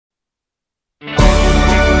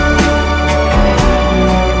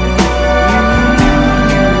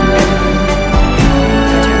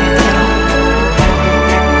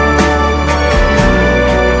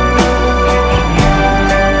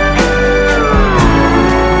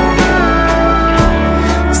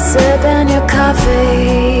my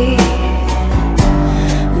face,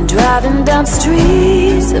 driving down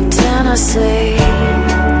streets of Tennessee.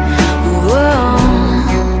 Whoa,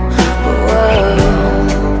 whoa.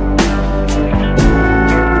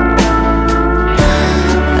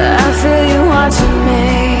 I feel you watching me,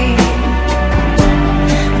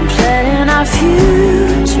 planning our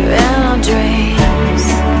future and our dreams.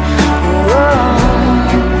 Whoa.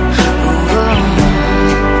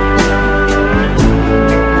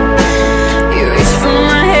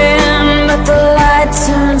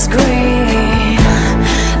 Turns green.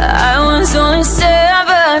 I was only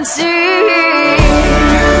 17,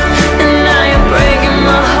 and now you're breaking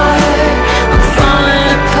my heart. I'm falling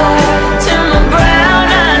apart, turn my brown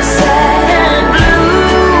eyes sad and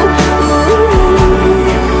blue.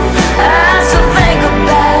 I still think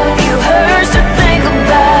about you, hurts to think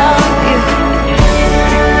about you.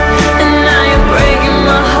 And now you're breaking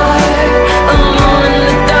my heart, alone in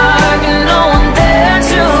the dark, and no one there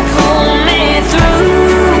to pull me through.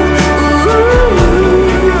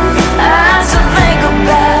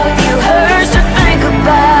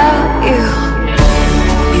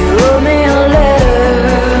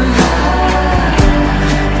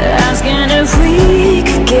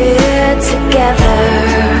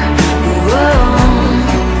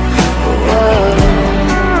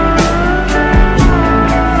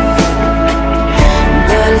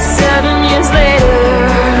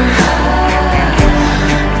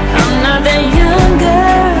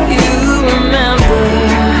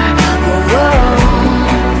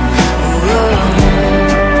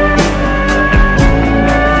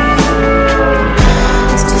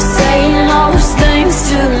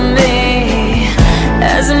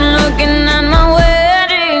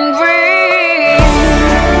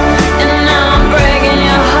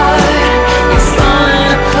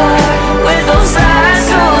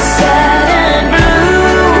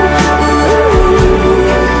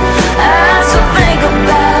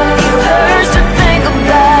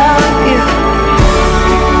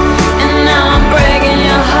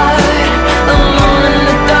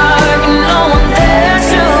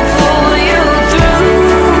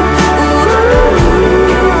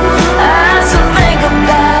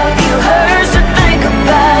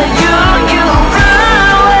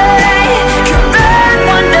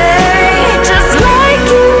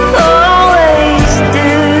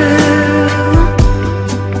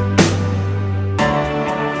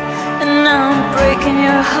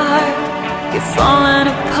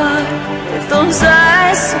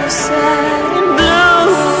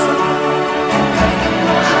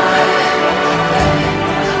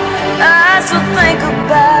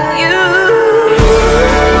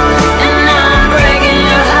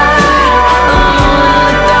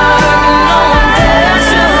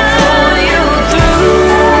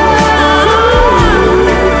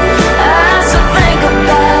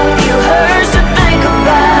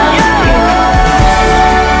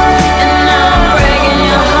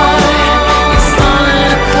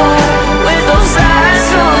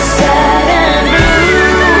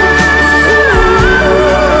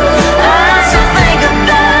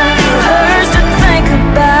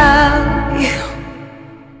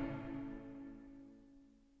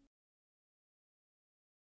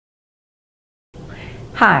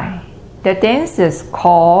 Hi, the dance is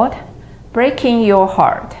called Breaking Your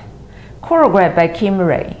Heart, choreographed by Kim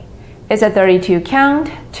Ray. It's a 32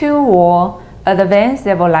 count, 2-wall, advanced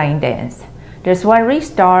level line dance. There's one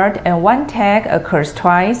restart and one tag occurs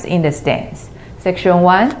twice in this dance. Section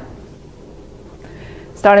 1.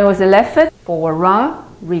 Starting with the left foot, forward rock,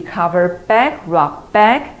 recover back, rock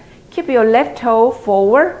back. Keep your left toe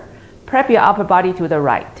forward, prep your upper body to the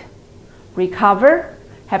right. Recover,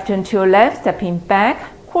 half turn to your left, stepping back,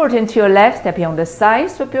 quarter turn to your left, stepping on the side,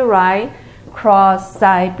 sweep your right, cross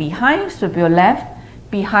side behind, sweep your left,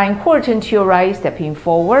 behind, quarter turn to your right, stepping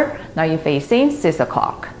forward. Now you're facing 6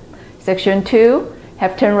 o'clock. Section 2,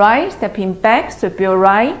 half turn right, stepping back, sweep your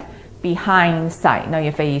right, behind, side. Now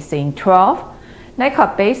you're facing 12.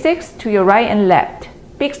 Nightclub basics to your right and left.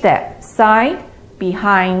 Big step, side,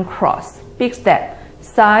 behind, cross. Big step,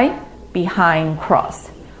 side, behind, cross.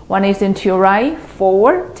 One is into your right,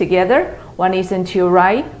 forward, together. One is into your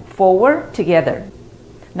right, forward, together.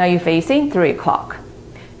 Now you're facing 3 o'clock.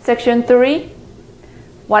 Section 3,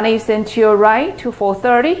 one is into your right to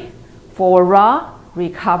 4:30, forward raw,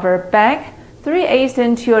 recover back. 3 is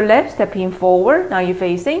into your left, stepping forward. Now you're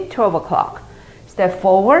facing 12 o'clock. Step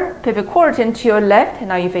forward, pivot quarter into your left.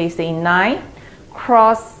 Now you're facing 9.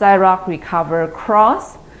 Cross, side rock, recover,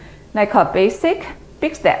 cross. Nightclub basic,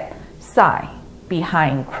 big step, side,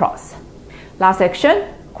 behind, cross. Last section,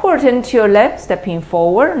 quarter into your left, stepping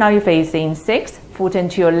forward. Now you're facing 6, foot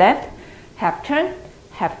into your left, half turn,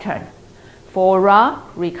 half turn. Forward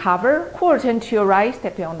rock, recover, quarter turn to your right,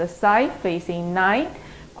 stepping on the side, facing 9.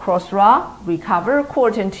 Cross rock, recover,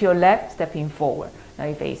 quarter turn to your left, stepping forward. Now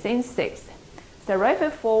you're facing 6. Step right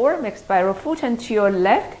foot forward, make spiral full turn to your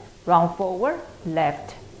left, round forward,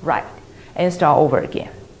 left, right. And start over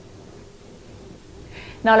again.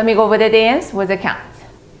 Now let me go over the dance with the counts.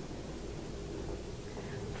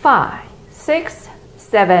 5, 6,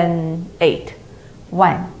 7, 8.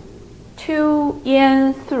 1, 2,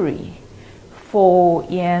 and 3. 4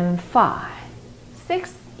 and 5,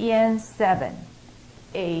 6 and 7,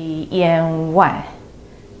 8 and 1,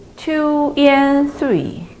 2 and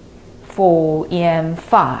 3, 4 and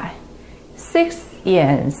 5, 6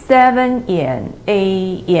 and 7 and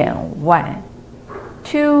 8 and 1,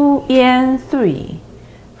 2 and 3,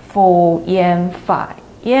 4 and 5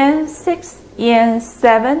 and 6 and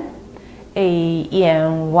 7, 8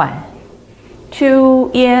 and 1,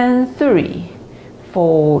 2 and 3,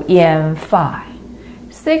 4 and 5,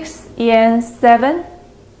 6 and 7,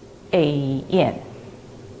 8 and.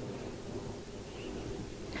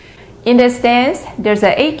 In this dance, there's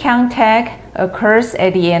an 8 count tag occurs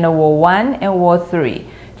at the end of wall 1 and wall 3,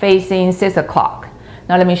 facing 6 o'clock.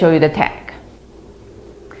 Now let me show you the tag.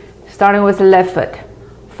 Starting with the left foot.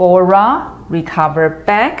 Forward rock, recover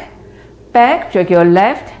back, back, drag your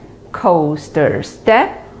left, coaster,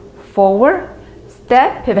 step, forward,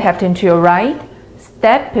 step, pivot half turn to your right,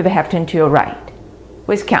 step, pivot half turn to your right.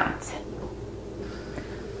 With counts.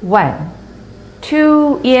 1,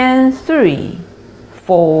 2 and 3,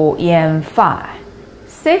 4 and 5,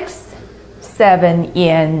 6, 7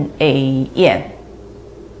 and 8 and.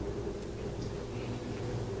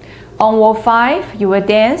 On wall 5, you will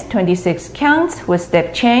dance 26 counts with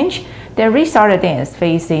step change, then restart the dance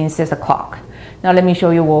facing 6 o'clock. Now let me show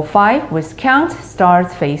you wall 5 with count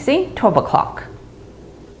starts facing 12 o'clock.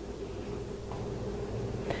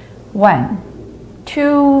 1,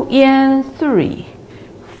 2 and 3,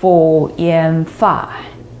 4 and 5,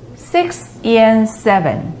 6 and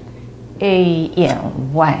 7, 8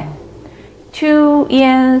 and 1, 2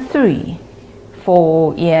 and 3,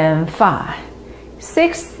 4 and 5,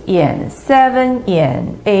 6 and 7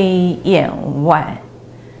 and 8 and 1,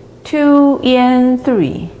 2 and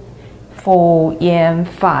 3, 4 and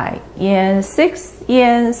 5 and 6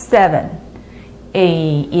 and 7,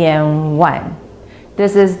 8 and 1.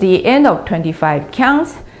 This is the end of 25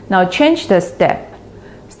 counts. Now change the step.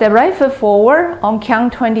 Step right foot forward on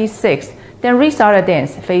count 26, then restart the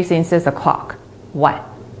dance facing 6 o'clock. 1.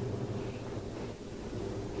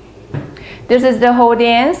 This is the whole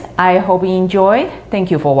dance. I hope you enjoyed. Thank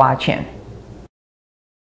you for watching.